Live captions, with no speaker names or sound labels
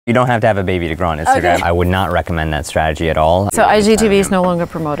You don't have to have a baby to grow on Instagram. Okay. I would not recommend that strategy at all. So IGTV is no longer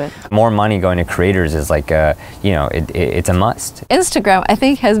promoted. More money going to creators is like a, it's a must. Instagram, I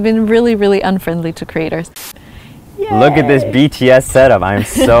think, has been really, really unfriendly to creators. Yay. Look at this BTS setup. I'm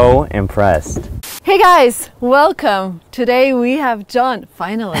so impressed. Hey guys, welcome. Today we have Jon,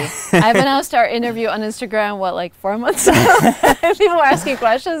 finally. I've announced our interview on Instagram, what, like 4 months ago? People were asking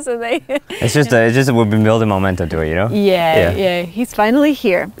questions and they... It's just we've been building momentum to it, you know? Yeah. He's finally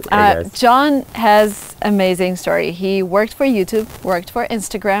here. Jon has amazing story. He worked for YouTube, worked for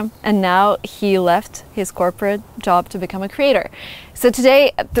Instagram, and now he left his corporate job to become a creator. So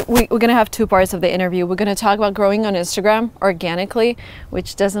today we're going to have two parts of the interview. We're going to talk about growing on Instagram organically,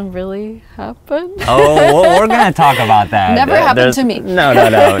 which doesn't really happen. Oh, well, we're going to talk about that. Never happened to me. No.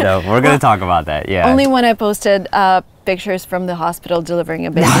 We're going to talk about that, yeah. Only when I posted pictures from the hospital delivering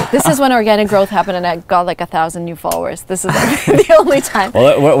a baby. This is when organic growth happened and I got like 1,000 new followers. This is like the only time.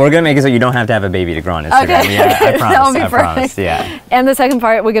 Well, we're going to make it so you don't have to have a baby to grow on Instagram. Okay. Yeah, I promise. That'll be I perfect. promise, yeah. And the second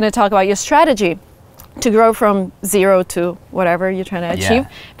part, we're going to talk about your strategy to grow from 0 to whatever you're trying to achieve,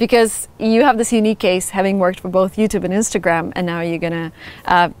 because you have this unique case having worked for both YouTube and Instagram, and now you're gonna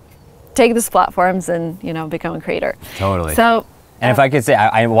take these platforms and become a creator. Totally. So. And if I could say,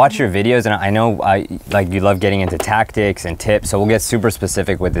 I watch your videos and I know like you love getting into tactics and tips, so we'll get super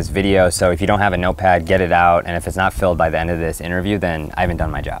specific with this video. So if you don't have a notepad, get it out, and if it's not filled by the end of this interview, then I haven't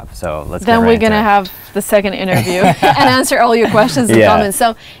done my job. So let's get right into it. Then we're gonna have the second interview and answer all your questions and comments.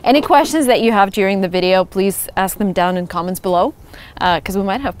 So any questions that you have during the video, please ask them down in comments below, because we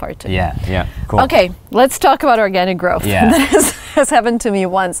might have part 2. Yeah, cool. Okay, let's talk about organic growth. Yeah. This has happened to me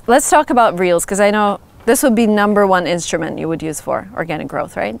once. Let's talk about Reels, because I know this would be #1 instrument you would use for organic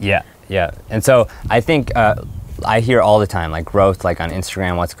growth, right? Yeah. And so I think I hear all the time, like growth, like on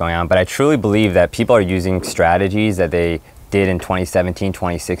Instagram, what's going on. But I truly believe that people are using strategies that they did in 2017,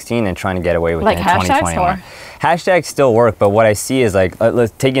 2016 and trying to get away with it in 2021. Hashtags still work, but what I see is like,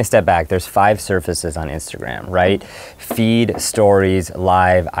 let's take a step back. There's 5 surfaces on Instagram, right? Feed, stories,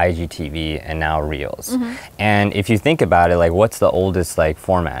 live, IGTV, and now Reels. And if you think about it, like what's the oldest like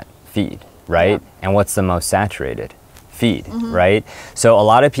format? Feed. Right? And what's the most saturated? Feed, right? So a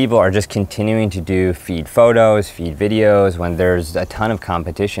lot of people are just continuing to do feed photos, feed videos, when there's a ton of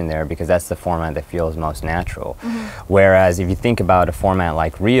competition there, because that's the format that feels most natural. Whereas if you think about a format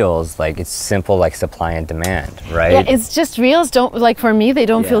like Reels, like it's simple, like supply and demand, right? Yeah, it's just Reels don't, like for me, they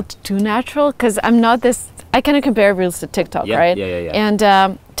don't feel too natural, because I'm not this, I kind of compare Reels to TikTok, right?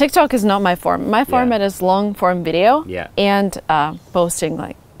 And TikTok is not my form. My format is long form video and posting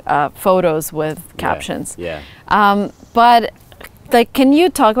like photos with captions. But like, can you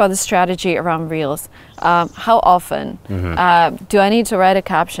talk about the strategy around Reels? How often? Do I need to write a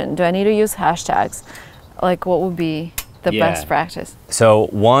caption? Do I need to use hashtags? Like, what would be the best practice? So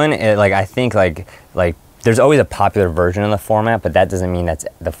one, like I think like there's always a popular version of the format, but that doesn't mean that's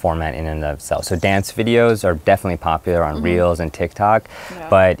the format in and of itself. So dance videos are definitely popular on Reels and TikTok,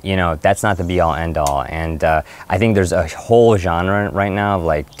 but that's not the be all end all. And I think there's a whole genre right now of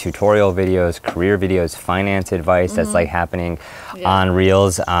like tutorial videos, career videos, finance advice that's like happening on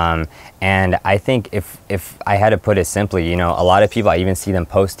Reels. And I think if I had to put it simply, a lot of people, I even see them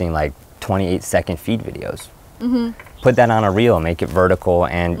posting like 28-second feed videos. Put that on a reel, make it vertical,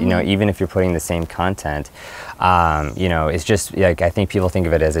 and even if you're putting the same content, it's just like, I think people think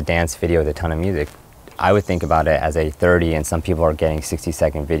of it as a dance video with a ton of music. I would think about it as a 30, and some people are getting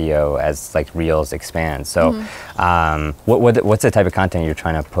 60-second video as like Reels expand. So what's the type of content you're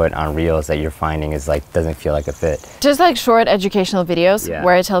trying to put on Reels that you're finding is like doesn't feel like a fit? Just like short educational videos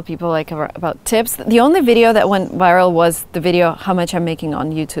where I tell people like about tips. The only video that went viral was the video how much I'm making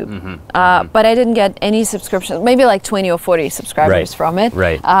on YouTube. But I didn't get any subscriptions, maybe like 20 or 40 subscribers from it.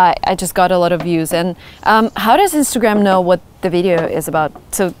 I just got a lot of views. And how does Instagram know what the video is about?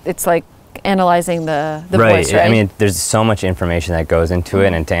 So it's like analyzing the voice, right? I mean, there's so much information that goes into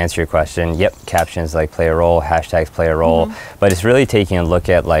it, and to answer your question, captions like play a role, hashtags play a role, but it's really taking a look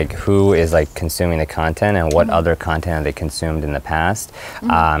at like who is like consuming the content and what other content have they consumed in the past,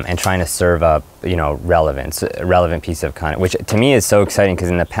 and trying to serve up relevant piece of content, which to me is so exciting, because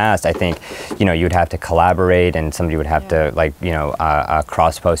in the past I think you'd have to collaborate and somebody would have to like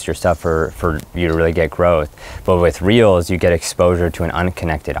cross post your stuff for you to really get growth. But with Reels, you get exposure to an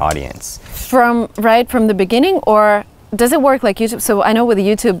unconnected audience from the beginning, or does it work like YouTube? So I know with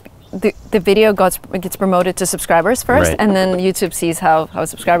YouTube the video gets promoted to subscribers first, and then YouTube sees how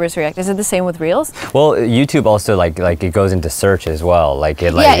subscribers react. Is it the same with Reels? Well, YouTube also like it goes into search as well. Like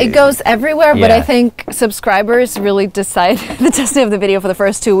it it goes everywhere. But I think subscribers really decide the destiny of the video for the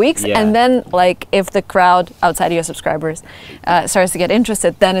first 2 weeks, and then like if the crowd outside of your subscribers starts to get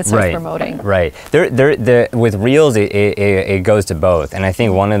interested, then it starts promoting. Right. With Reels, it goes to both, and I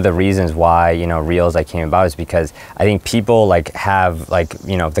think one of the reasons why Reels came about is because I think people have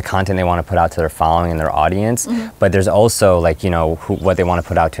the content they want to put out to their following and their audience, but there's also what they want to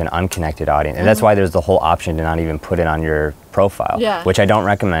put out to an unconnected audience, and that's why there's the whole option to not even put it on your profile, which I don't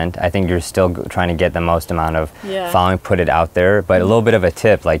recommend. I think you're still trying to get the most amount of following, put it out there, but a little bit of a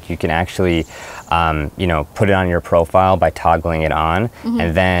tip, you can actually put it on your profile by toggling it on,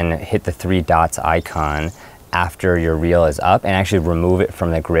 and then hit the 3 dots icon after your reel is up and actually remove it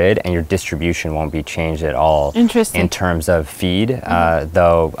from the grid, and your distribution won't be changed at all in terms of feed,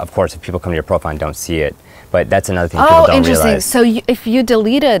 though of course if people come to your profile and don't see it, but that's another thing people don't realize. So if you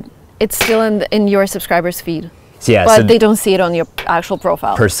delete it, it's still in your subscribers feed. Yeah, but they don't see it on your actual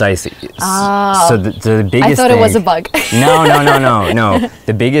profile. Precisely. So the biggest I thought it was a bug. No.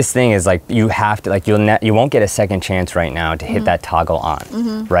 The biggest thing is you have to you won't get a second chance right now to hit that toggle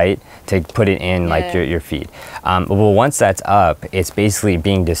on, right? To put it in your feed. Well, once that's up, it's basically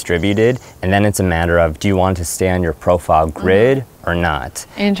being distributed, and then it's a matter of, do you want to stay on your profile grid or not?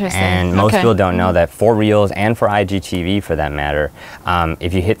 Interesting. And most people don't know that for Reels and for IGTV for that matter,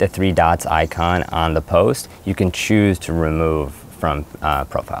 if you hit the 3 dots icon on the post, you can choose to remove from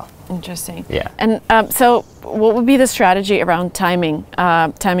profile. Interesting. Yeah. And so what would be the strategy around timing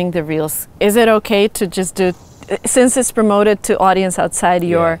the Reels? Is it okay to just do, since it's promoted to audience outside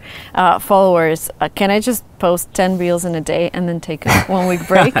your followers, can I just post 10 Reels in a day and then take a 1 week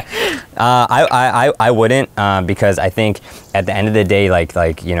break? I wouldn't, because I think at the end of the day,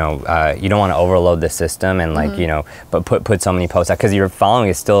 you don't want to overload the system and but put so many posts out, because your following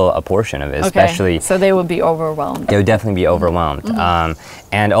is still a portion of it, especially. So they would be overwhelmed. They would definitely be overwhelmed.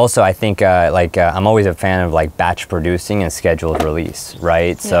 And also I think I'm always a fan of batch producing and scheduled release,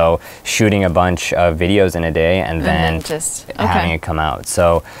 right? So shooting a bunch of videos in a day and then just having it come out.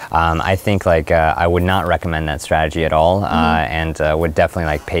 So I think I would not recommend that strategy at all, and would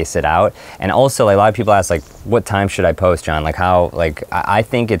definitely pace it out. And also a lot of people ask what time should I post, John? I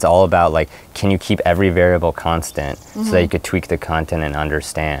think it's all about can you keep every variable constant so that you could tweak the content and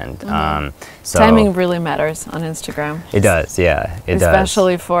understand. So timing really matters on Instagram. It does, yeah, it does.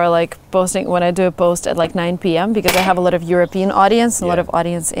 Especially for posting, when I do a post at 9 p.m. because I have a lot of European audience, a lot of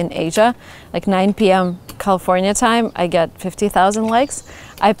audience in Asia. 9 p.m. California time, I get 50,000 likes.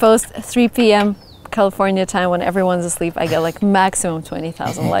 I post 3 p.m. California time when everyone's asleep, I get maximum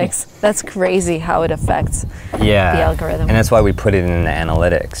 20,000 likes. That's crazy how it affects the algorithm. And that's why we put it in the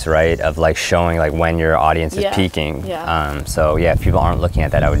analytics, right? Of showing when your audience is peaking. So yeah, if people aren't looking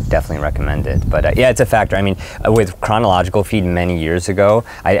at that, I would definitely recommend it. But yeah, it's a factor. I mean, with chronological feed many years ago,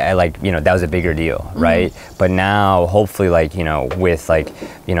 I that was a bigger deal, right? But now, hopefully, with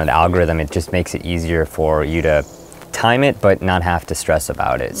the algorithm, it just makes it easier for you to time it but not have to stress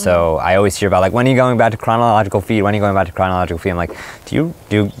about it. So I always hear about when are you going back to chronological feed, when are you going back to chronological feed? I'm like, do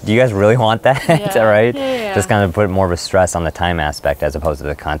you guys really want that? Right? Just kind of put more of a stress on the time aspect as opposed to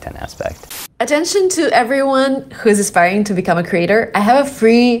the content aspect. Attention to everyone who's aspiring to become a creator. I have a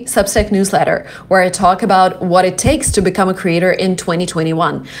free Substack newsletter where I talk about what it takes to become a creator in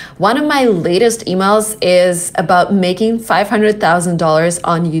 2021. One of my latest emails is about making $500,000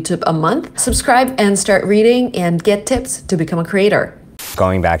 on YouTube a month. Subscribe and start reading and get tips to become a creator.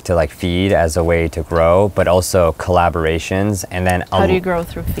 Going back to feed as a way to grow, but also collaborations, and then how do you grow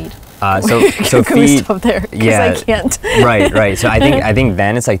through feed? So can we stop there? I can't. right. So I think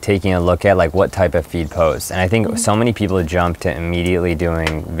then it's taking a look at what type of feed posts, and I think so many people jump to immediately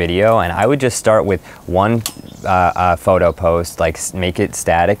doing video, and I would just start with one photo post, make it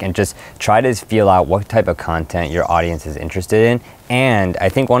static, and just try to feel out what type of content your audience is interested in. And I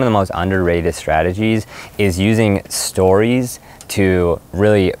think one of the most underrated strategies is using stories to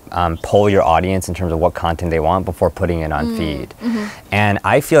really poll your audience in terms of what content they want before putting it on feed. And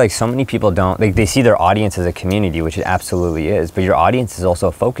I feel so many people don't, they see their audience as a community, which it absolutely is, but your audience is also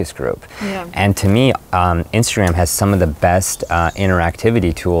a focus group. And to me, Instagram has some of the best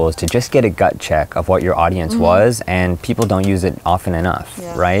interactivity tools to just get a gut check of what your audience was, and people don't use it often enough,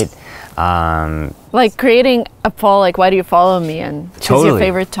 right? like creating a poll, like why do you follow me, and choose your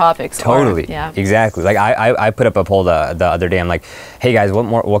favorite topics. Totally. Yeah. Exactly. Like I put up a poll the other day. I'm like, hey guys,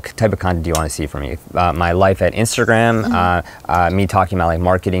 what type of content do you want to see from me? My life at Instagram, me talking about like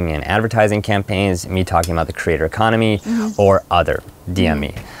marketing and advertising campaigns, me talking about the creator economy, or other. DM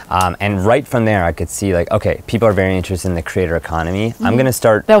me. And right from there, I could see like, okay, people are very interested in the creator economy. I'm going to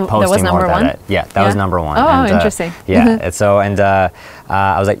start posting more about that. Yeah, that was number one. Oh, and, interesting. Yeah. And so,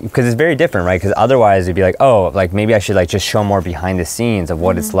 I was like, because it's very different, right? Because otherwise it'd be like, oh, like maybe I should like just show more behind the scenes of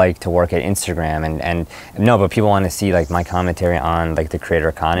what it's like to work at Instagram. And no, but people want to see like my commentary on like the creator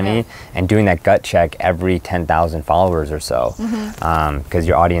economy and doing that gut check every 10,000 followers or so. Because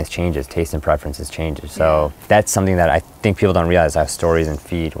your audience changes, taste and preferences changes. So that's something that I think people don't realize, how stories and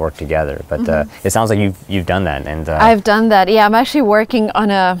feed work together. But it sounds like you've done that. And I've done that. Yeah, I'm actually working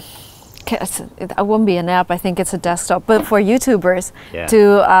on it won't be an app, I think it's a desktop, but for YouTubers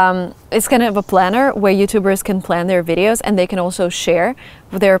to it's kind of a planner where YouTubers can plan their videos, and they can also share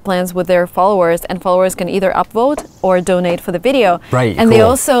their plans with their followers, and followers can either upvote or donate for the video. Right. And they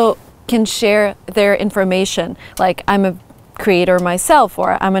also can share their information, like I'm a creator myself,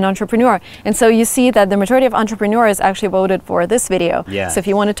 or I'm an entrepreneur. And so you see that the majority of entrepreneurs actually voted for this video. Yeah. So if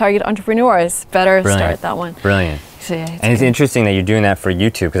you want to target entrepreneurs, better start that one. Brilliant. So, yeah, and it's interesting that you're doing that for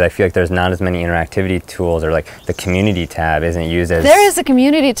YouTube, because I feel like there's not as many interactivity tools, or like the community tab isn't used as... There is a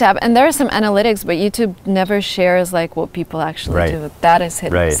community tab, and there are some analytics, but YouTube never shares like what people actually do. That is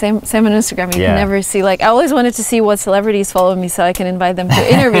hidden. Same on Instagram. You can never see, like, I always wanted to see what celebrities follow me so I can invite them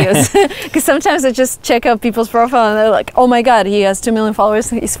to interviews. Because sometimes I just check out people's profile and they're like, oh my God, he has 2 million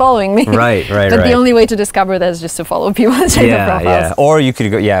followers, he's following me. But the only way to discover that is just to follow people and check their profiles. Yeah, or you could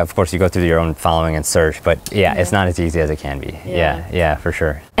go, of course, you go through your own following and search, but it's not as easy as it can be. Yeah, for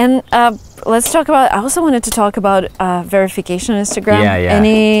sure. And let's talk about, I also wanted to talk about verification on Instagram.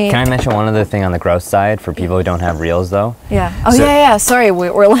 Can I mention one other thing on the growth side for people who don't have Reels though? Sorry,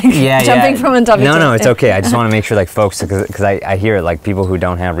 we're like jumping from one topic. No, it's okay. I just want to make sure like folks, because I hear like people who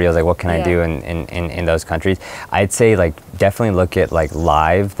don't have Reels, like what can I do in those countries? I'd say like definitely look at like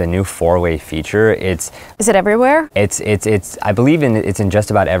Live, the new 4-way feature. Is it everywhere? It's I believe it's in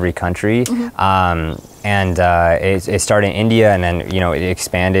just about every country. And it started in India, and then it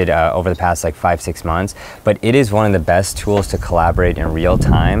expanded over the past like 5-6 months. But it is one of the best tools to collaborate in real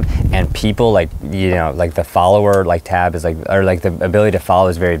time. And people like like the follower like tab is like, or like the ability to follow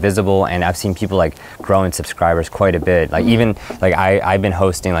is very visible. And I've seen people like grow in subscribers quite a bit. Like even like I've been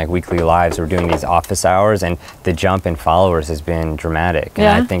hosting like weekly lives. We're doing these office hours, and the jump in followers has been dramatic. And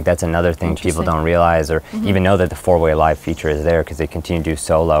I think that's another thing people don't realize, or even know that the 4-way live feature is there, because they continue to do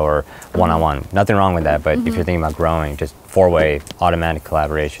solo or one-on-one. Nothing wrong with that. But if you're thinking about growing, just 4-way automatic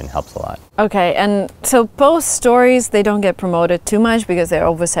collaboration helps a lot. Okay, and so post stories, they don't get promoted too much because they're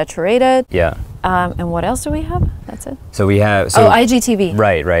oversaturated. Yeah. And what else do we have? That's it? So we have... IGTV.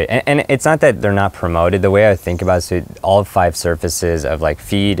 Right. And it's not that they're not promoted. The way I think about it, so all 5 surfaces of like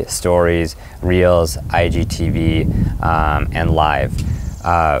feed, stories, Reels, IGTV, and Live.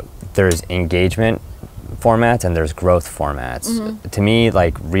 There's engagement formats and there's growth formats. To me,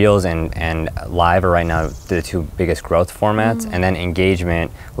 like Reels and Live are right now the 2 biggest growth formats, and then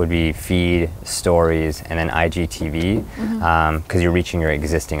engagement would be feed, stories, and then IGTV, because you're reaching your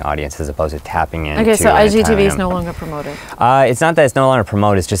existing audience as opposed to tapping in. Okay, so IGTV is no longer promoted. It's not that it's no longer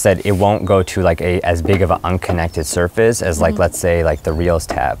promoted, it's just that it won't go to like as big of an unconnected surface as like, let's say like the Reels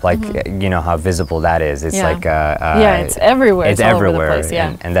tab, like you know how visible that is. It's like it's everywhere. It's all everywhere, over the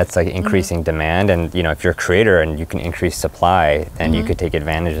place, and that's like increasing demand. And if you're a creator and you can increase supply, then you could take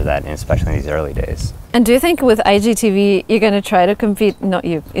advantage of that, and especially in these early days. And do you think with IGTV you're going to try to compete, not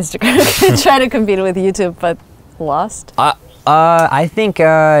you, Instagram, try to compete with YouTube, but lost? I think,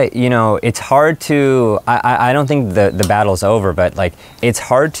 it's hard to, I don't think the battle's over, but like, it's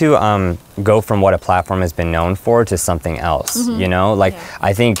hard to go from what a platform has been known for to something else,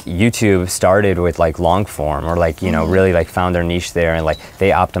 I think YouTube started with like long form, or like, really like found their niche there, and like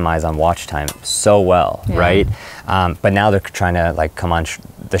they optimize on watch time so well, right? But now they're trying to like come on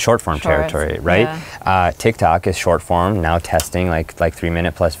the short form territory, right? TikTok is short form, now testing like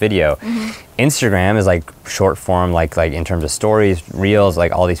 3-minute plus video. Instagram is like short form, like in terms of stories, Reels,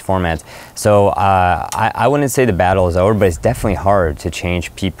 like all these formats. So I wouldn't say the battle is over, but it's definitely hard to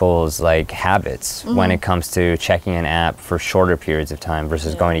change people's like habits when it comes to checking an app for shorter periods of time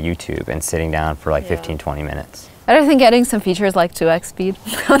versus going to YouTube and sitting down for like 15-20 minutes. I think getting some features like 2x speed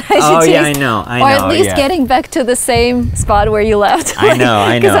on IGTVs. Oh yeah, I know. Or at least getting back to the same spot where you left. I know.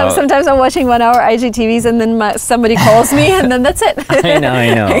 Because sometimes I'm watching 1 hour IGTVs and then somebody calls me and then that's it. I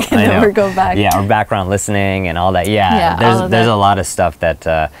know. I can never go back. Yeah, or background listening and all that. Yeah, there's a lot of stuff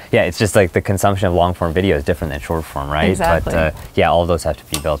that, it's just like the consumption of long form video is different than short form, right? Exactly. But yeah, all those have to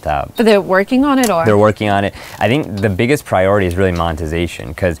be built out. But they're working on it, or? They're working on it. I think the biggest priority is really monetization,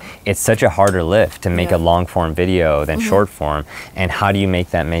 because it's such a harder lift to make a long form video than short form. And how do you make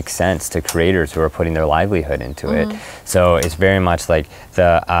that make sense to creators who are putting their livelihood into it? So it's very much like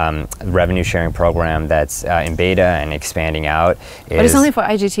the revenue sharing program that's in beta and expanding out. But it's only for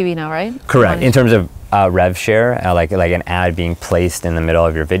IGTV now, right? Correct. In terms of rev share, like an ad being placed in the middle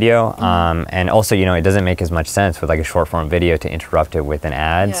of your video, and also, you know, it doesn't make as much sense with like a short form video to interrupt it with an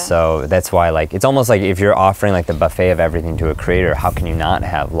ad. So that's why, like, it's almost like if you're offering like the buffet of everything to a creator, how can you not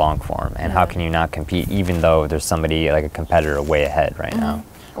have long form, and how can you not compete, even though there's somebody like a competitor way ahead right now?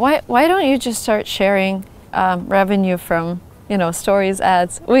 Why don't you just start sharing revenue from, you know, stories,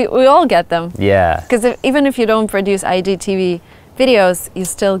 ads? We all get them. Yeah. Because even if you don't produce IGTV videos, you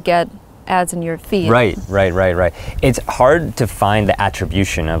still get ads in your feed. Right. It's hard to find the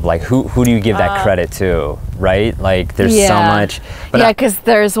attribution of like who do you give that credit to, right? Like there's so much. But because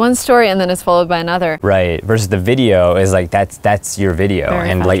there's one story and then it's followed by another. Right. Versus the video is like that's your video,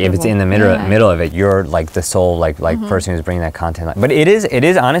 and like if it's in the middle of it, you're like the sole like person who's bringing that content. But it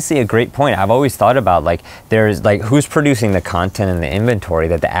is honestly a great point. I've always thought about like there's like who's producing the content and the inventory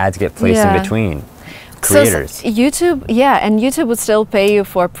that the ads get placed in between. Creators. So YouTube, and YouTube would still pay you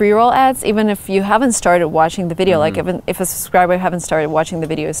for pre-roll ads even if you haven't started watching the video. Like if a subscriber haven't started watching the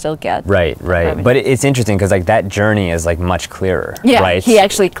video, you still get revenue. But it's interesting because like that journey is like much clearer. Right? He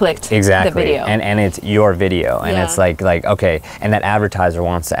actually clicked the video, and it's your video, and it's like okay, and that advertiser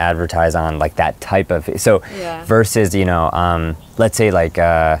wants to advertise on like that type of versus, you know, let's say like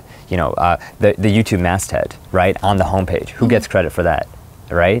the YouTube masthead, right, on the homepage. Who gets credit for that?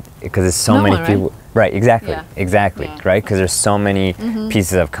 Right? Because there's so many people. Right? Right, exactly, right? Because there's so many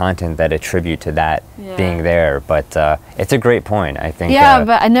pieces of content that attribute to that being there. But it's a great point, I think. Yeah,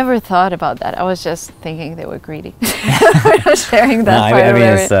 but I never thought about that. I was just thinking they were greedy. Sharing that part. I mean,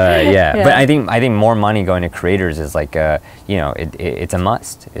 it's but I think more money going to creators is like you know, it's a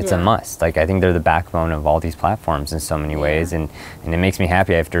must. It's a must. Like I think they're the backbone of all these platforms in so many ways, and it makes me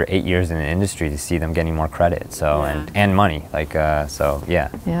happy after 8 years in the industry to see them getting more credit. So and money, like so yeah.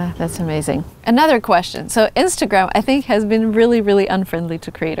 Yeah, that's amazing. Another question. So Instagram, I think, has been really, really unfriendly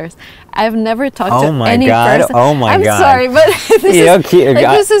to creators. I've never talked to any person. Oh my God. I'm sorry, but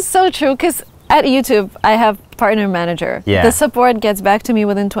this is so true, because at YouTube, I have partner manager. The support gets back to me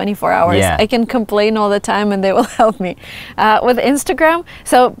within 24 hours. I can complain all the time and they will help me. With Instagram,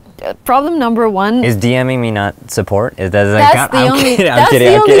 so problem number one is DMing me not support. That's the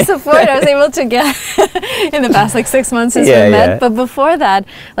only support I was able to get in the past like 6 months since we met. But before that,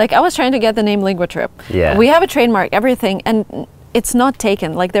 like I was trying to get the name LinguaTrip. We have a trademark, everything, and it's not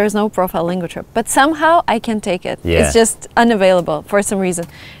taken. Like there is no profile LinguaTrip, but somehow I can take it. It's just unavailable for some reason.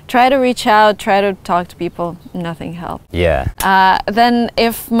 Try to reach out, try to talk to people, nothing helped. Then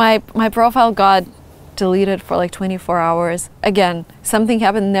if my profile got deleted for like 24 hours, again, something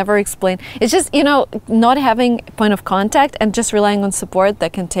happened, never explained. It's just, you know, not having point of contact and just relying on support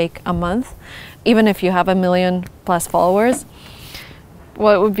that can take a month, even if you have 1 million+ followers.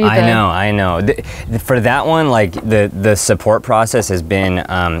 What would be I know. For that one, like the support process has been,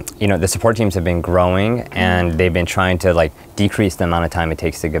 you know, the support teams have been growing, and they've been trying to like decrease the amount of time it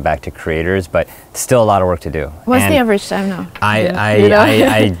takes to get back to creators, but still a lot of work to do. What's the average time now?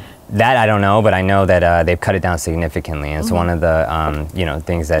 That I don't know, but I know that they've cut it down significantly, and it's one of the you know,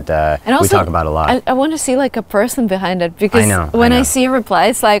 things that we talk about a lot. I want to see like a person behind it, because when I see a reply,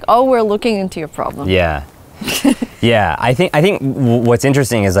 it's like, oh, we're looking into your problem. I think what's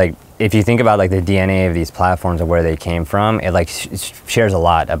interesting is like if you think about like the DNA of these platforms and where they came from, it like shares a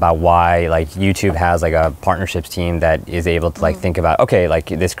lot about why like YouTube has like a partnerships team that is able to like think about, okay, like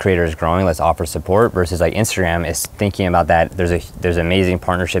this creator is growing, let's offer support, versus like Instagram is thinking about that. There's an amazing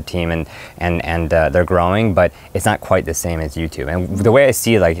partnership team and they're growing, but it's not quite the same as YouTube. And the way I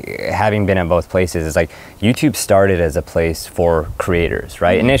see it, like having been at both places, is like YouTube started as a place for creators,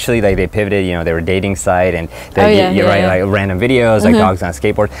 right? Initially, like they pivoted, you know, they were a dating site, and like random videos, like dogs on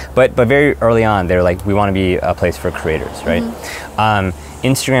skateboards, but very early on, they're like, we want to be a place for creators, right?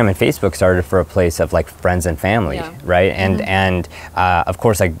 Instagram and Facebook started for a place of like friends and family, right? And of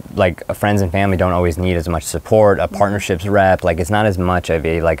course, like friends and family don't always need as much support. A partnerships rep, like it's not as much of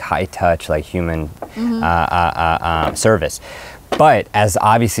a like high touch, like human service. But as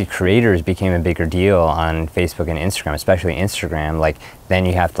obviously creators became a bigger deal on Facebook and Instagram, especially Instagram, like then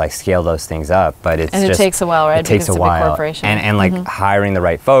you have to like scale those things up. But it's and it takes a while, right? It takes a while, big corporation. and like hiring the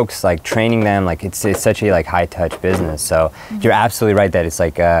right folks, like training them, like it's such a like high touch business. So you're absolutely right that it's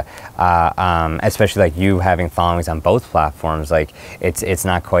like especially like you having followings on both platforms, like it's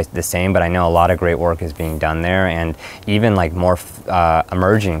not quite the same. But I know a lot of great work is being done there, and even like more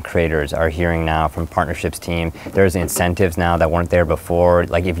emerging creators are hearing now from partnerships team. There's incentives now that weren't there before.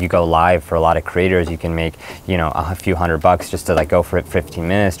 Like if you go live for a lot of creators, you can make, you know, a few $100 just to like go for it 15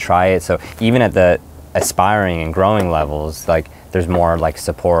 minutes, try it. So even at the aspiring and growing levels, like there's more like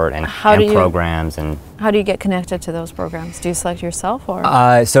support and programs. And how do you get connected to those programs? Do you select yourself, or?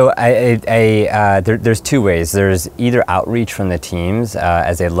 So there's two ways. There's either outreach from the teams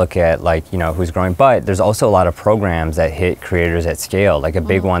as they look at like, you know, who's growing, but there's also a lot of programs that hit creators at scale. Like a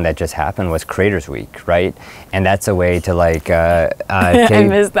big one that just happened was Creators Week, right? And that's a way to like I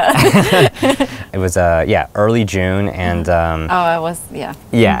missed that. It was early June, and I was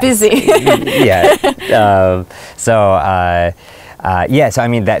busy. So I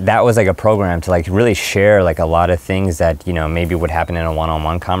mean that was like a program to like really share like a lot of things that, you know, maybe would happen in a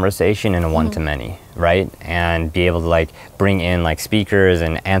one-on-one conversation in a one-to-many, right? And be able to like bring in like speakers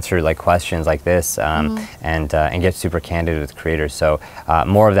and answer like questions like this, and get super candid with creators. So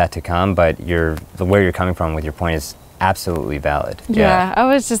more of that to come, but where you're coming from with your point is absolutely valid. Yeah, I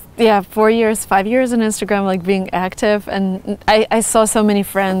was just 5 years on Instagram, like being active, and I saw so many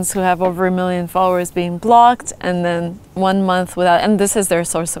friends who have over 1 million followers being blocked, and then 1 month without, and this is their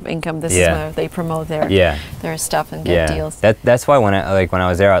source of income. This is where they promote their stuff and get deals. That's why when I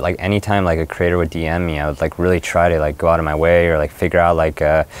was there, like anytime like a creator would DM me, I would like really try to like go out of my way or like figure out like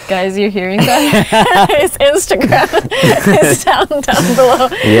guys, you're hearing that? It's Instagram. It's down below.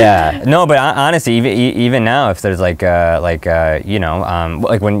 Yeah, no, but honestly, even now, if there's like you know,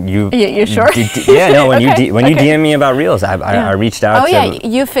 like when you you're sure? When you DM me about Reels, I reached out.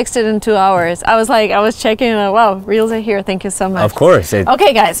 You fixed it in 2 hours. I was checking, wow, Reels are here. Thank you so much. Of course.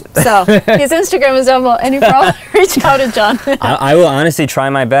 Okay, guys. So his Instagram is down below. Any problem? Reach out to Jon. I will honestly try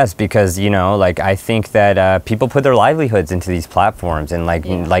my best, because you know, like I think that people put their livelihoods into these platforms, and like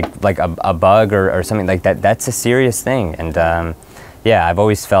a bug or something like that. That's a serious thing, and I've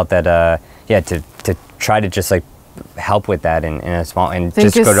always felt that to try to just like help with that in a small, and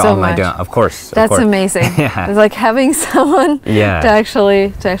Thank just go to so all my much. Of course. That's amazing. It's like having someone to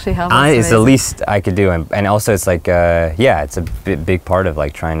actually help. It's the least I could do, and also it's like it's a big part of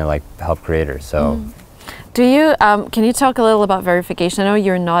like trying to like help creators. So. Do you, can you talk a little about verification? I know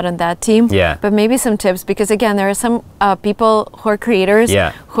you're not on that team, but maybe some tips, because again, there are some people who are creators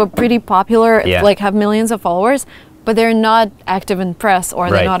who are pretty popular, like have millions of followers, but they're not active in press, or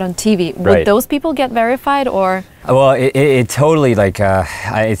they're not on TV. Would those people get verified, or? Well, it totally like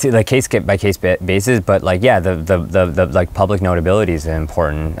it's like case by case basis, but like the like public notability is an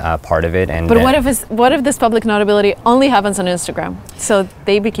important part of it. And but what if this public notability only happens on Instagram, so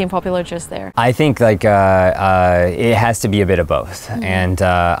they became popular just there? I think like it has to be a bit of both, and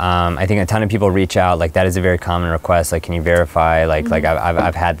I think a ton of people reach out. Like that is a very common request. Like, can you verify? Like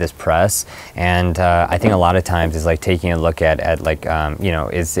I've had this press, and I think a lot of times is like taking a look at like you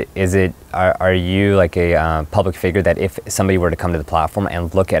know, are you like a public figure that if somebody were to come to the platform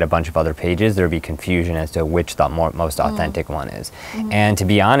and look at a bunch of other pages, there would be confusion as to which the most authentic one is. And to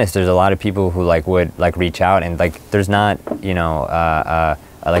be honest, there's a lot of people who like would like reach out, and like there's not, you know,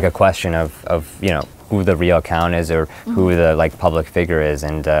 like a question of you know, who the real account is, or who the like public figure is.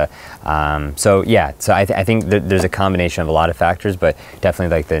 And so I think there's a combination of a lot of factors, but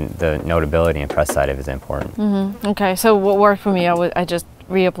definitely like the notability and press side of it is important. Okay, so what worked for me, I just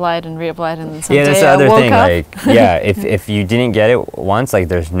reapplied and then someday that's the other thing. Up. Like, if you didn't get it once, like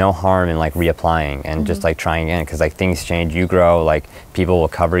there's no harm in like reapplying and just like trying again, because like things change, you grow, like people will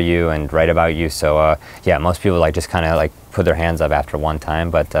cover you and write about you. So most people like just kind of like put their hands up after one time,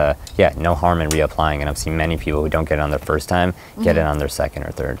 but no harm in reapplying. And I've seen many people who don't get it on their first time get it on their second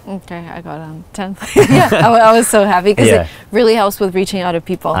or third. Okay, I got it on 10th. I was so happy, because it really helps with reaching out to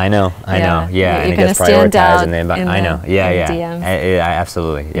people. I know. And it gets prioritized in the inbox. I know.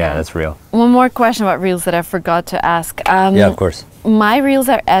 Absolutely. That's real. One more question about Reels that I forgot to ask. Of course. My Reels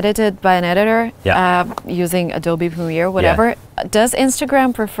are edited by an editor using Adobe Premiere, whatever. Does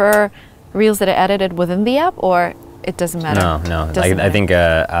Instagram prefer Reels that are edited within the app, or it doesn't matter? No. I think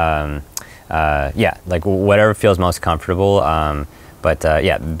like whatever feels most comfortable. But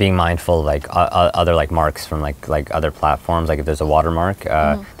yeah, being mindful like other like marks from like other platforms. Like if there's a watermark,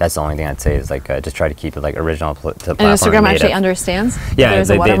 that's the only thing I'd say is like just try to keep it like original to the platform. And Instagram actually understands. Yeah,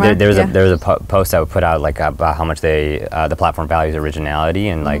 there's a post I would put out like about how much the platform values originality,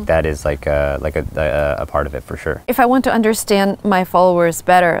 and like that is like a part of it for sure. If I want to understand my followers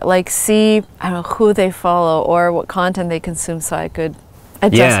better, like see I don't know who they follow or what content they consume, so I could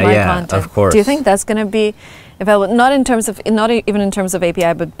adjust my content. Of course. Do you think that's going to be, if I would, not even in terms of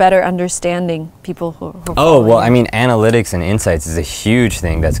API, but better understanding people who oh well, I mean, analytics and insights is a huge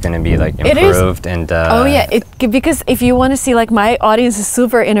thing that's going to be like improved. And oh yeah, because if you want to see, like my audience is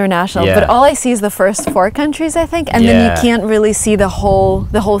super international, but all I see is the first 4 countries, I think, and then you can't really see the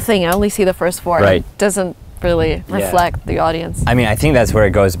whole thing. I only see the first 4. Right. It doesn't really reflect the audience. I mean, I think that's where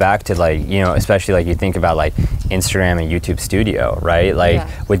it goes back to, like, you know, especially like you think about like Instagram and YouTube Studio, right? Like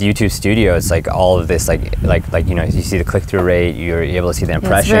with YouTube Studio, it's like all of this, like you know, you see the click-through rate, you're able to see the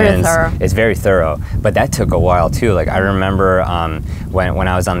impressions. It's very thorough. But that took a while too. Like I remember when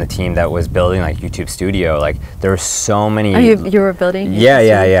I was on the team that was building like YouTube Studio, like there were so many. Oh, you were building?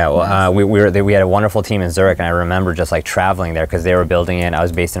 Yeah. Well, we had a wonderful team in Zurich, and I remember just like traveling there because they were building it. I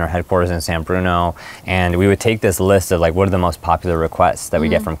was based in our headquarters in San Bruno, and we would take this list of like what are the most popular requests that we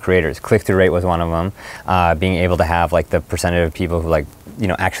get from creators. Click-through rate was one of them. Being able to have like the percentage of people who like, you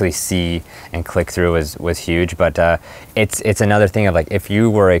know, actually see and click through was huge. But it's another thing of like, if you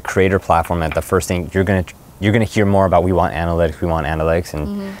were a creator platform, that the first thing you're gonna hear more about, we want analytics,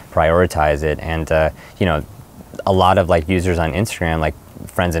 and prioritize it. And you know, a lot of like users on Instagram, like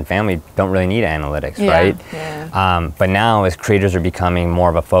friends and family, don't really need analytics, right? Yeah. But now as creators are becoming more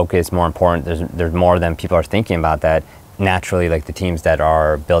of a focus, more important, there's more than people are thinking about that. Naturally, like the teams that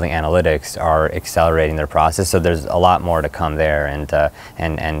are building analytics are accelerating their process. So there's a lot more to come there,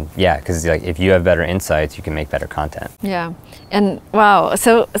 and yeah, because like if you have better insights, you can make better content. Yeah, and wow,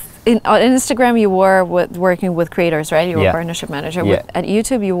 so on Instagram you were working with creators, right? You were partnership manager. At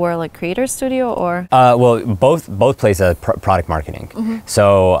YouTube you were like creator studio, or? Well, both places product marketing.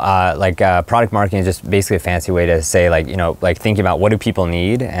 So product marketing is just basically a fancy way to say, like, you know, like thinking about what do people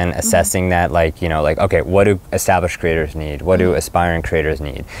need and assessing that, like, you know, like, okay, what do established creators need? What do aspiring creators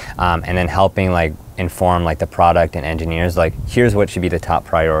need? And then helping like inform like the product and engineers, like here's what should be the top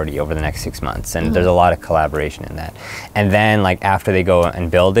priority over the next 6 months. And there's a lot of collaboration in that. And then like after they go and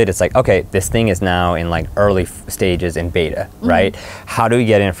build it, it's like, okay, this thing is now in like early stages in beta, right? How do we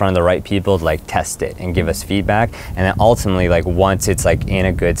get in front of the right people to like test it and give us feedback? And then ultimately, like once it's like in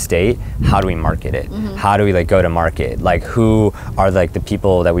a good state, how do we market it? How do we like go to market? Like who are like the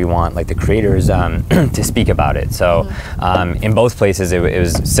people that we want, like the creators to speak about it? So in both places it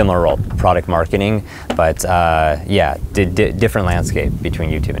was similar role, product marketing, but yeah, different landscape between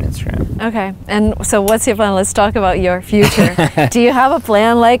YouTube and Instagram. Okay, and so what's your plan? Let's talk about your future. Do you have a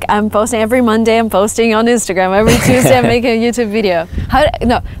plan? Like, I'm posting every Monday, I'm posting on Instagram, every Tuesday I'm making a YouTube video.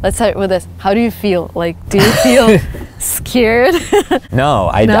 Let's start with this. How do you feel? Like, do you feel scared? No,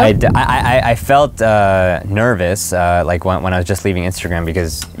 I felt nervous like when I was just leaving Instagram,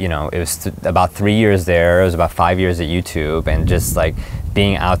 because, you know, it was about 3 years there, it was about 5 years at YouTube, and just like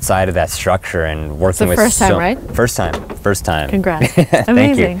being outside of that structure and working with first time, right? First time. Congrats.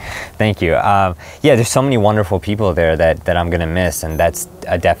 Amazing. Thank you. Yeah, there's so many wonderful people there that I'm gonna miss, and that's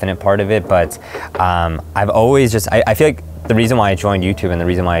a definite part of it. But I've always just, I feel like the reason why I joined YouTube and the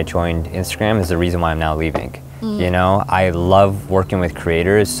reason why I joined Instagram is the reason why I'm now leaving. You know, I love working with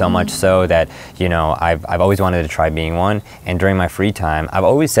creators so much so that, you know, I've always wanted to try being one. And during my free time, I've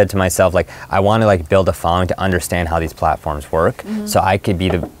always said to myself, like, I want to like build a following to understand how these platforms work, so I could be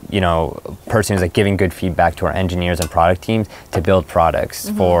the, you know, person who's like giving good feedback to our engineers and product teams to build products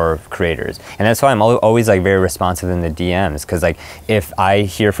for creators. And that's why I'm always like very responsive in the DMs, because like if I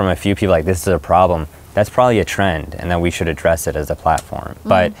hear from a few people like this is a problem, that's probably a trend, and then we should address it as a platform.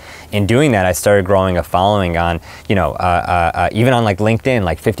 But in doing that, I started growing a following on, you know, even on like LinkedIn,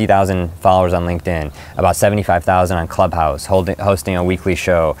 like 50,000 followers on LinkedIn, about 75,000 on Clubhouse, hosting a weekly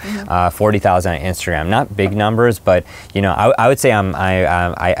show, 40,000 on Instagram. Not big numbers, but, you know, I would say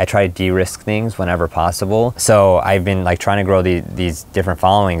I try to de-risk things whenever possible. So I've been like trying to grow these different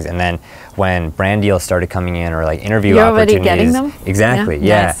followings, and then when brand deals started coming in, or like interview opportunities. You're already getting them? Exactly,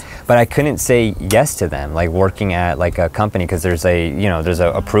 yeah. Nice. But I couldn't say yes to them, like working at like a company, because there's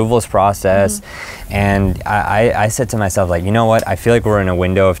a approvals process. And I said to myself, like, you know what, I feel like we're in a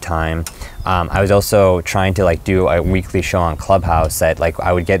window of time I was also trying to like do a weekly show on Clubhouse that like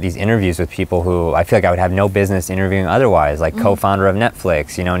I would get these interviews with people who I feel like I would have no business interviewing otherwise, like co-founder of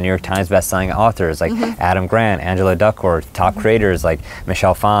Netflix, you know, New York Times bestselling authors like Adam Grant, Angela Duckworth, top creators like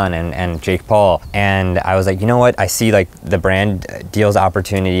Michelle Phan and Jake Paul. And I was like, you know what? I see like the brand deals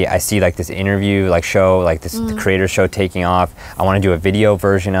opportunity. I see like this interview like show, like this creator show taking off. I want to do a video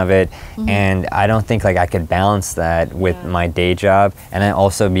version of it. And I don't think like I could balance that with my day job and then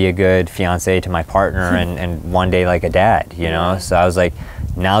also be a good fiance to my partner and one day like a dad, you know? So I was like,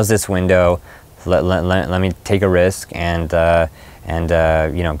 now's this window, let me take a risk and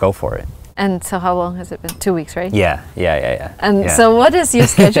you know, go for it. And so how long has it been? 2 weeks, right? Yeah. And so what does your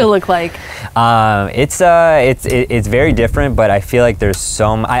schedule look like? It's very different, but I feel like there's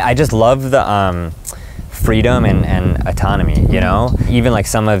I just love the freedom and autonomy, you know? Even like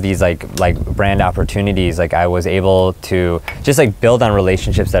some of these like brand opportunities, like I was able to just like build on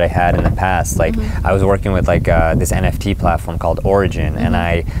relationships that I had in the past. Like I was working with like this NFT platform called Origin, and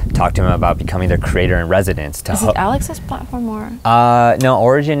I talked to him about becoming their creator in residence. Is it Alex's platform or? No,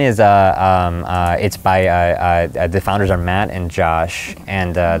 Origin is it's by the founders are Matt and Josh,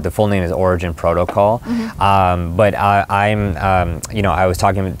 and the full name is Origin Protocol. But I'm you know, I was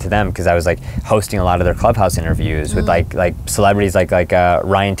talking to them because I was like hosting a lot of their Clubhouse interviews with like celebrities like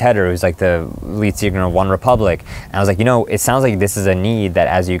Ryan Tedder, who's like the lead singer of One Republic. And I was like, you know, it sounds like this is a need that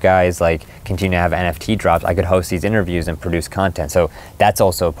as you guys like continue to have NFT drops, I could host these interviews and produce content. So that's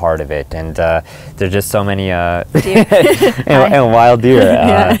also a part of it. And there's just so many and wild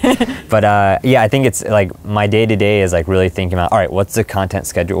deer. But yeah, I think it's like my day-to-day is like really thinking about, all right, what's the content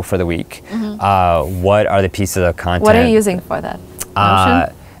schedule for the week? What are the pieces of content? What are you using for that?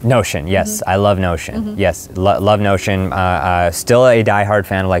 Notion? Notion, yes, I love Notion. Yes, love Notion. Still a diehard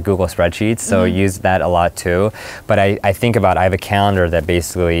fan of like Google Spreadsheets, so use that a lot too. But I think about, I have a calendar that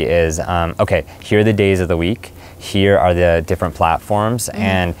basically is, okay, here are the days of the week, here are the different platforms,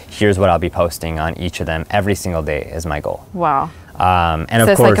 and here's what I'll be posting on each of them every single day is my goal. Wow. And so of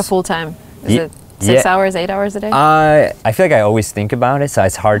it's course, like a full time, is it? 6 hours, 8 hours a day? I feel like I always think about it, so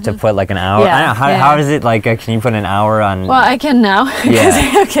it's hard to put like an hour. I don't know, how is it like, can you put an hour on? Well, I can now because I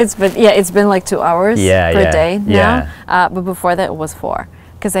have kids, but yeah, it's been like 2 hours per day now. But before that it was 4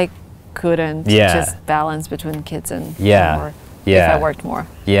 because I couldn't just balance between kids and work if I worked more.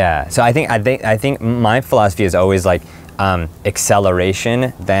 Yeah, so I think my philosophy is always like,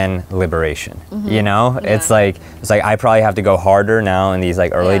 acceleration than liberation. You know, it's like I probably have to go harder now in these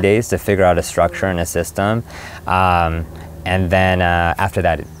like early days to figure out a structure and a system, and then after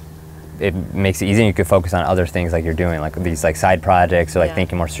that it makes it easy and you can focus on other things like you're doing, like these like side projects or like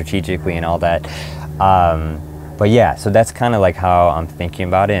thinking more strategically and all that. But yeah, so that's kind of like how I'm thinking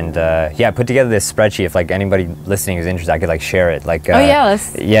about it, and yeah, I put together this spreadsheet. If like anybody listening is interested, I could like share it. Like, that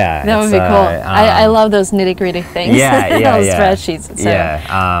would be cool. I love those nitty-gritty things. Spreadsheets.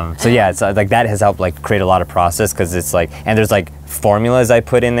 So. So yeah, it's like that has helped like create a lot of process because it's like, and there's like formulas I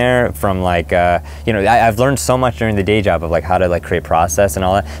put in there from like, you know, I've learned so much during the day job of like how to like create process and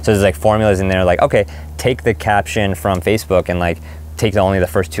all that. So there's like formulas in there, like okay, take the caption from Facebook and like take only the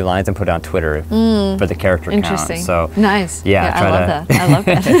first 2 lines and put it on Twitter for the character Interesting. count. So nice. Yeah, I love that. I love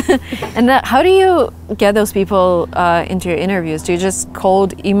that. And how do you get those people into your interviews? Do you just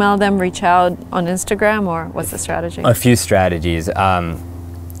cold email them, reach out on Instagram, or what's the strategy? A few strategies.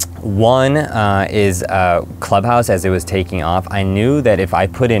 One is Clubhouse. As it was taking off, I knew that if I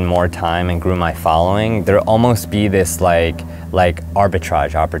put in more time and grew my following, there'd almost be this like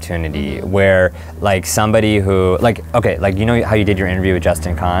arbitrage opportunity where like somebody who like, okay, like you know how you did your interview with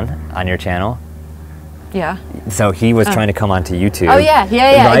Justin Kahn on your channel? Yeah. So he was trying to come onto YouTube. Oh yeah,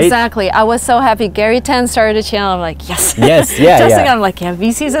 right? Exactly. I was so happy. Gary 10 started a channel. I'm like, yes. Justin, I'm like, yeah,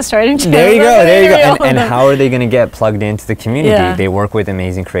 VCs are starting channels. There you go. And how are they going to get plugged into the community? They work with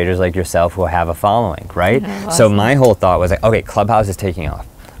amazing creators like yourself who have a following, right? Awesome. So my whole thought was like, okay, Clubhouse is taking off.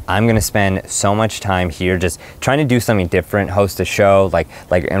 I'm gonna spend so much time here just trying to do something different, host a show, like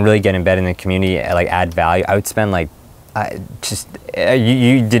and really get embedded in the community, like add value. I would spend like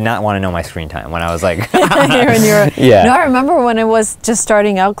you did not want to know my screen time when I was like No, I remember when it was just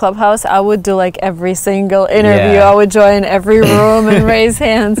starting out Clubhouse, I would do like every single interview. I would join every room and raise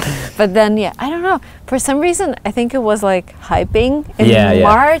hands. But then I don't know, for some reason I think it was like hyping in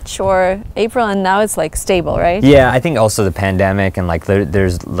March or April, and now it's like stable, right? I think also the pandemic and like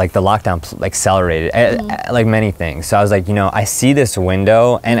there's like the lockdown accelerated like many things. So I was like, you know, I see this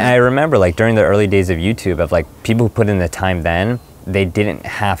window, and I remember like during the early days of YouTube of like people who put in the time then, they didn't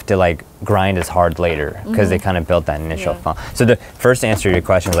have to like grind as hard later because they kind of built that initial funnel. So the first answer to your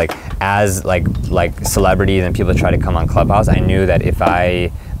question is like, as like celebrities and people try to come on Clubhouse, I knew that if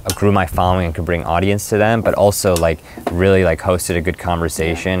I grew my following and could bring audience to them, but also like really like hosted a good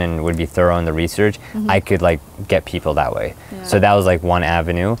conversation and would be thorough in the research, I could like get people that way. So that was like one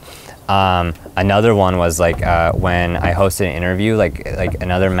avenue. Another one was like when I hosted an interview, like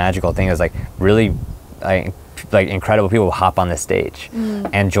another magical thing was like really like incredible people would hop on the stage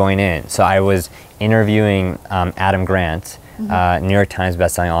and join in. So I was interviewing Adam Grant, New York Times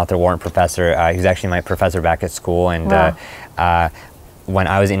bestselling author, Wharton professor. He was actually my professor back at school, and when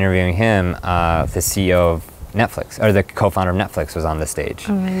I was interviewing him, the CEO of Netflix, or the co-founder of Netflix, was on the stage.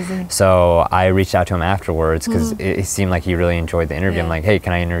 Amazing. So I reached out to him afterwards because it seemed like he really enjoyed the interview. I'm like, hey,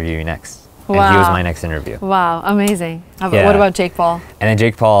 can I interview you next? And he was my next interview. Wow, amazing. What about Jake Paul? And then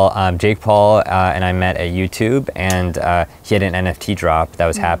Jake Paul and I met at YouTube, and he had an NFT drop that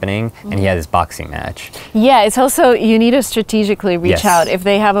was happening, and he had this boxing match. Yeah, it's also, you need to strategically reach out. If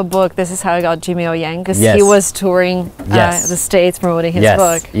they have a book, this is how I got Jimmy O Yang, because he was touring the States promoting his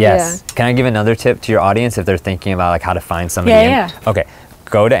book. Yes. Can I give another tip to your audience if they're thinking about like how to find somebody? Okay,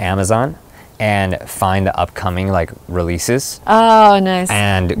 go to Amazon and find the upcoming like releases. Oh, nice.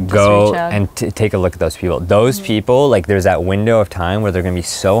 And go and take a look at those people. Those people, like there's that window of time where they're gonna be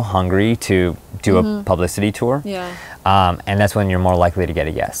so hungry to do a publicity tour. And that's when you're more likely to get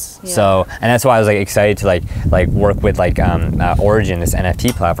a yes. So, and that's why I was like excited to like work with like Origin, this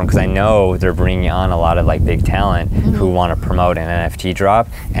NFT platform, because I know they're bringing on a lot of like big talent who want to promote an NFT drop,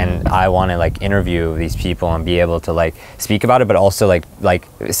 and I want to like interview these people and be able to like speak about it, but also like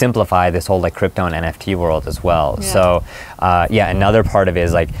simplify this whole like crypto and NFT world as well. So another part of it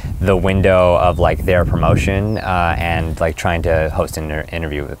is like the window of like their promotion and like trying to host an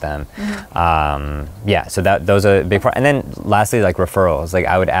interview with them. So those are a big part. And then lastly, like referrals. Like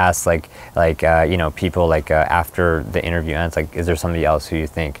I would ask you know, people like after the interview ends, like, is there somebody else who you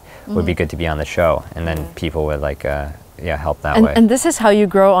think would be good to be on the show? And then people would like help that way. And this is how you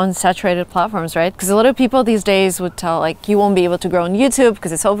grow on saturated platforms, right? Because a lot of people these days would tell like you won't be able to grow on YouTube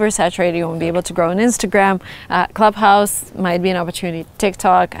because it's oversaturated. You won't be able to grow on Instagram. Clubhouse might be an opportunity.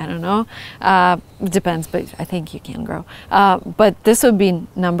 TikTok, I don't know. It depends, but I think you can grow. But this would be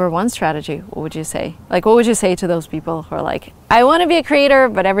 #1 strategy. What would you say? Like, what would you say to those people who are like, I want to be a creator,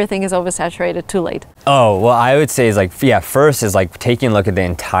 but everything is oversaturated, too late? Oh, well, I would say is like, first is like taking a look at the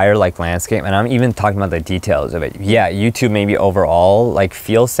entire like landscape, and I'm even talking about the details of it. YouTube maybe overall like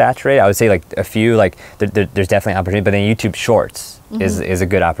feels saturated. I would say like a few, like there's definitely opportunity, but then YouTube Shorts is a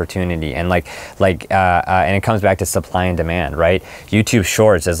good opportunity, and and it comes back to supply and demand, right? YouTube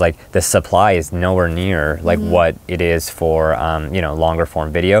Shorts is like the supply is nowhere near like what it is for you know, longer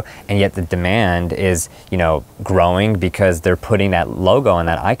form video, and yet the demand is, you know, growing because they're putting that logo and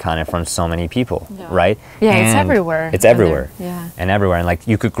that icon in front of so many people, right? Yeah, and it's everywhere. It's everywhere. And everywhere, and like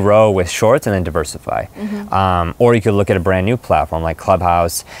you could grow with Shorts and then diversify, or you could look at a brand new platform like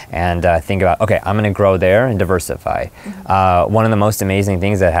Clubhouse and think about, okay, I'm going to grow there and diversify. One of the most amazing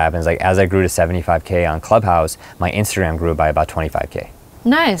things that happens, like as I grew to 75K on Clubhouse, my Instagram grew by about 25K.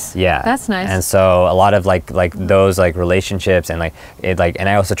 Nice. Yeah, that's nice. And so a lot of like those like relationships and like it, like, and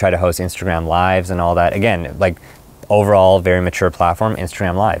I also try to host Instagram lives and all that. Again, like overall very mature platform,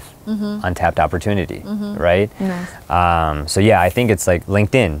 Instagram Live, untapped opportunity, right? Nice. So yeah, I think it's like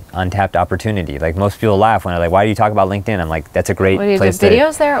LinkedIn, untapped opportunity. Like most people laugh when they're like, why do you talk about LinkedIn? I'm like, that's a great place to...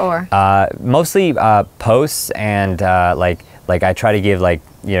 videos there or? Mostly posts and like I try to give like,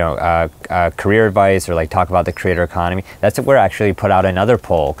 you know, career advice or like talk about the creator economy. That's where I actually put out another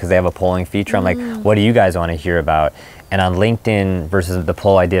poll because they have a polling feature. I'm like, what do you guys want to hear about? And on LinkedIn versus the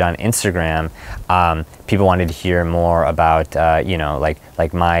poll I did on Instagram, people wanted to hear more about, you know,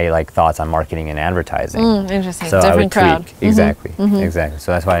 like my like thoughts on marketing and advertising. Interesting. So different crowd. Exactly. Exactly.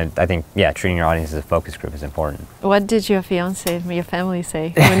 So that's why I think, treating your audience as a focus group is important. What did your fiance, your family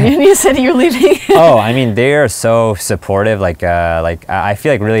say when you said you're leaving? Oh, I mean, they are so supportive. Like I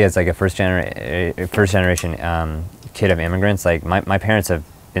feel like really as like a first generation kid of immigrants, like my parents have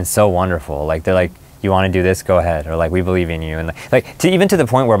been so wonderful. Like they're like, you want to do this, go ahead, or like we believe in you, and like even to the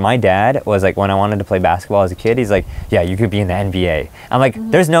point where my dad was like, when I wanted to play basketball as a kid, he's like, yeah, you could be in the NBA. I'm like,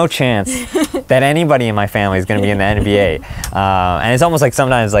 there's no chance that anybody in my family is going to be in the NBA, and it's almost like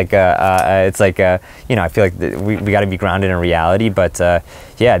sometimes like it's like you know, I feel like we got to be grounded in reality, but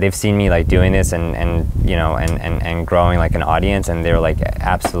yeah, they've seen me like doing this and you know and growing like an audience, and they were like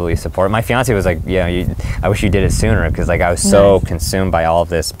absolutely supportive. My fiance was like, yeah, I wish you did it sooner, because like I was so consumed by all of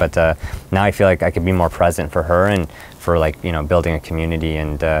this, but now I feel like I could be more present for her and for like, you know, building a community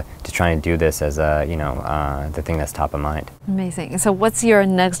and to try and do this as a, you know, the thing that's top of mind. Amazing. So what's your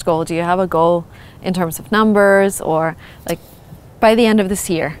next goal? Do you have a goal in terms of numbers or like by the end of this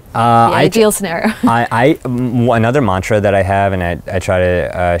year? The ideal scenario. Another mantra that I have, and I try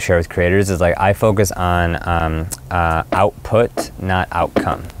to share with creators, is like I focus on output, not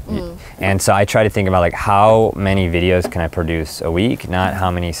outcome. And so I try to think about like how many videos can I produce a week, not how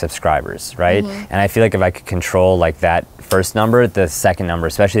many subscribers, right? And I feel like if I could control like that first number, the second number,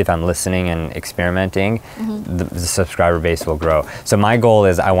 especially if I'm listening and experimenting, the subscriber base will grow. So my goal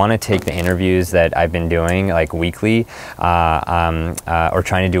is I want to take the interviews that I've been doing like weekly or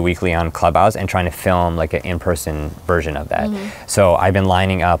trying to do weekly on Clubhouse and trying to film like an in-person version of that. So I've been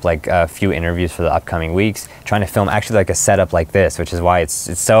lining up like a few interviews for the upcoming weeks, trying to film actually like a setup like this, which is why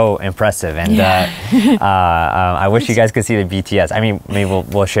it's so impressive. And I wish you guys could see the BTS. I mean, maybe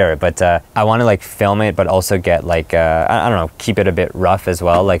we'll share it, but I want to like film it, but also get like, I don't know, keep it a bit rough as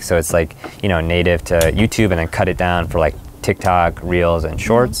well. Like, so it's like, you know, native to YouTube, and then cut it down for like TikTok, Reels, and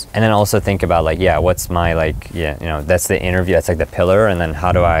Shorts. And then also think about like, yeah, what's my like, yeah, you know, that's the interview, that's like the pillar, and then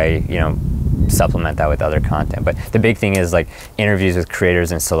how do I, you know, supplement that with other content. But the big thing is like interviews with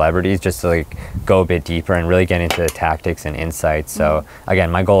creators and celebrities, just to like go a bit deeper and really get into the tactics and insights. So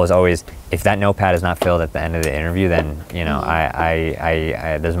again, my goal is always, if that notepad is not filled at the end of the interview, then you know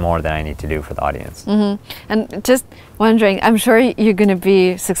I there's more that I need to do for the audience. And just wondering, I'm sure you're going to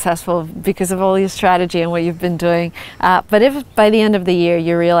be successful because of all your strategy and what you've been doing, but if by the end of the year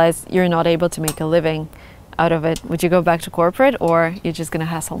you realize you're not able to make a living out of it, would you go back to corporate, or you're just gonna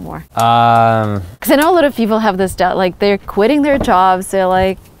hustle more? Because I know a lot of people have this doubt, like they're quitting their jobs, they're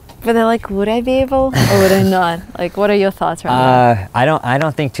like, would I be able or would I not? Like, what are your thoughts around that? I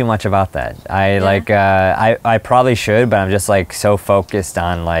don't think too much about that. I probably should, but I'm just like so focused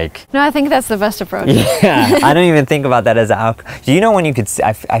on like. No, I think that's the best approach. Yeah, I don't even think about that as an outcome. You know, when you could see,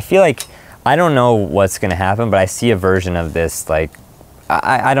 I feel like I don't know what's gonna happen, but I see a version of this. Like,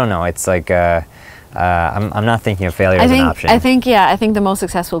 I don't know. It's like. I'm not thinking of failure as an option. I think the most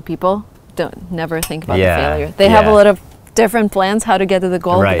successful people never think about the failure. They have a lot of different plans how to get to the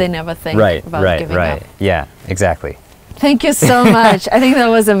goal, but they never think about giving up. Yeah, exactly. Thank you so much. I think that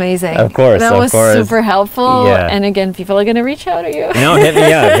was amazing. Of course, that was super helpful. Yeah. And again, people are gonna reach out to you. No, hit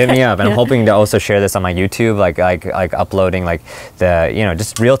me up. And I'm hoping to also share this on my YouTube, like uploading like the, you know,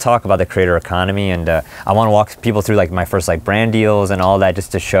 just real talk about the creator economy. And I want to walk people through like my first like brand deals and all that,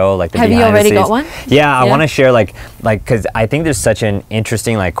 just to show like the behind the scenes. Have you already got one? Yeah, I want to share like because I think there's such an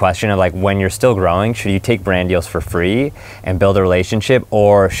interesting like question of like, when you're still growing, should you take brand deals for free and build a relationship,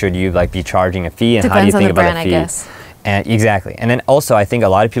 or should you like be charging a fee? And depends how do you think on the about brand, a fee? I guess. And exactly. And then also I think a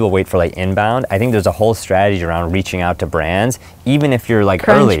lot of people wait for like inbound. I think there's a whole strategy around reaching out to brands, even if you're like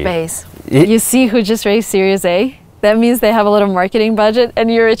early. Crunchbase. You see who just raised Series A? That means they have a lot of marketing budget,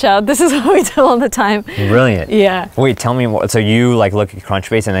 and you reach out. This is what we do all the time. Brilliant. Yeah. Wait, tell me more. So you like look at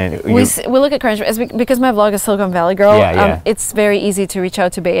Crunchbase, and then we look at Crunchbase because my blog is Silicon Valley Girl. It's very easy to reach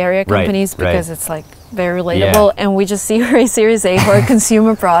out to Bay Area companies because it's like very relatable, and we just see a Series A for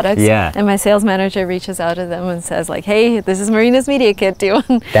consumer products. And my sales manager reaches out to them and says like, "Hey, this is Marina's Media Kit. Do you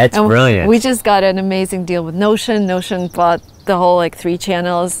want?" That's brilliant. We just got an amazing deal with Notion. Notion bought the whole like 3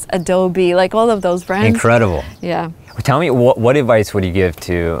 channels, Adobe, like all of those brands. Incredible. Yeah. Tell me, what advice would you give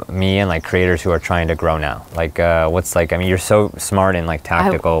to me and like creators who are trying to grow now? Like, what's like? I mean, you're so smart and like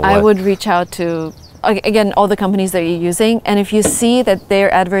tactical. I would reach out to, again, all the companies that you're using, and if you see that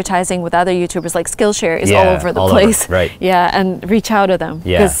they're advertising with other YouTubers, like Skillshare is all over the place. Right. Yeah, and reach out to them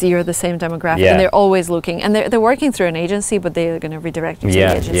because you're the same demographic, and they're always looking, and they're working through an agency, but they're going to redirect you to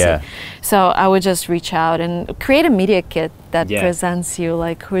the agency. So I would just reach out and create a media kit that presents you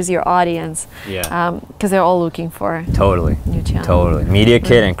like who's your audience, because they're all looking for new channels. Media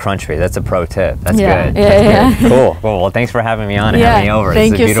kit and Crunchbase, that's a pro tip. That's good. Yeah. Cool. Well, thanks for having me on and having me over.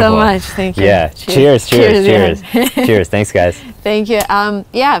 Thank you so much. Thank you. Yeah. Cheers. Cheers. Thanks, guys. Thank you.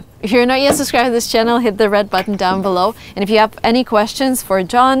 If you're not yet subscribed to this channel, hit the red button down below. And if you have any questions for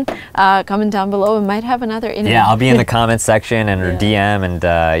Jon, comment down below. We might have another interview. Yeah, I'll be in the comments section and or DM,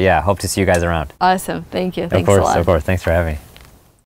 and hope to see you guys around. Awesome. Thank you. Thanks a lot. Of course. Thanks for having me.